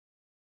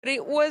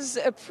It was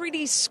a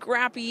pretty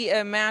scrappy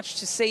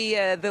match, to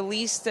say the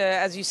least.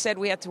 As you said,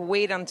 we had to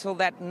wait until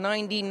that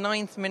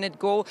 99th minute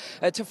goal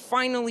to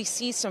finally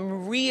see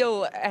some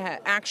real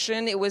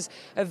action. It was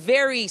a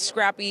very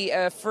scrappy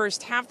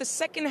first half. The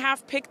second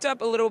half picked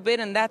up a little bit,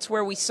 and that's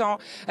where we saw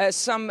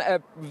some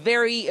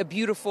very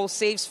beautiful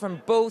saves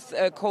from both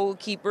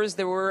goalkeepers.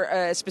 There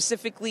were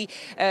specifically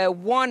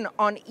one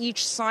on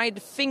each side,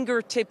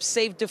 fingertip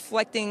save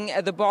deflecting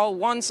the ball,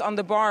 once on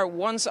the bar,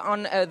 once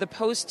on the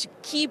post, to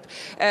keep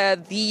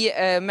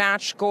the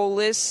match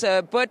goalless.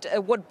 But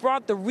what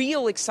brought the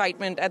real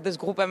excitement at this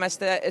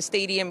Groupama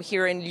Stadium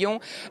here in Lyon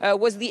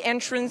was the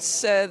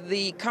entrance,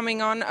 the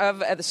coming on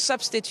of the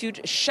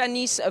substitute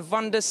Shanice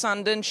van de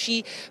Sanden.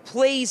 She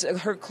plays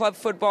her club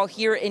football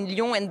here in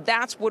Lyon, and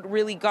that's what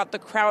really got the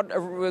crowd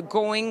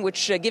going,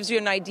 which gives you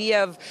an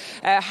idea of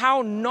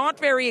how not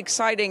very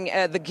exciting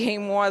the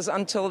game was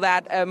until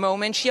that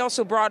moment. She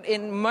also brought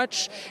in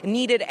much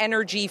needed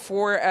energy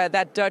for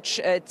that Dutch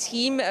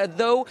team,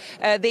 though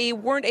they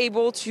weren't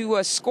able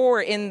to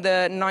score in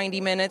the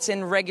 90 minutes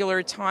in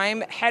regular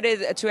time.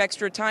 Headed to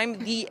extra time,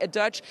 the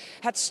Dutch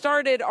had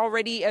started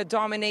already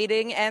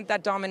dominating, and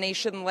that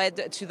domination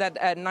led to that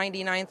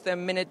 99th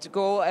minute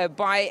goal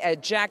by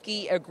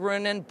Jackie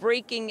Groenen,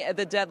 breaking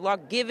the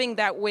deadlock, giving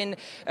that win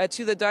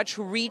to the Dutch,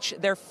 who reach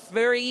their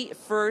very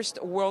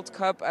first World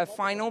Cup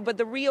final. But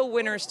the real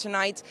winners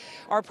tonight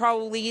are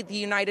probably the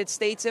United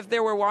States. If they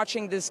were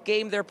watching this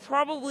game, they're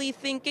probably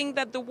thinking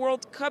that the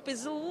World Cup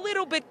is a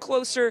little bit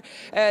closer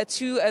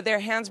to their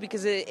hands,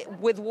 because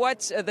with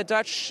what the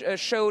Dutch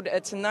showed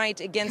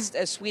tonight against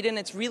Sweden,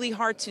 it's really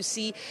hard to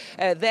see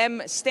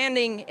them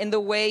standing in the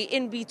way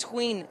in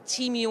between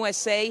Team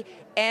USA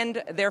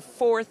and their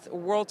fourth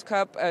World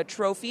Cup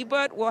trophy.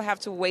 But we'll have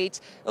to wait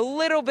a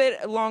little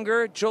bit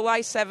longer. July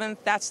 7th,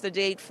 that's the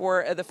date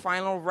for the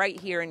final right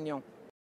here in Lyon.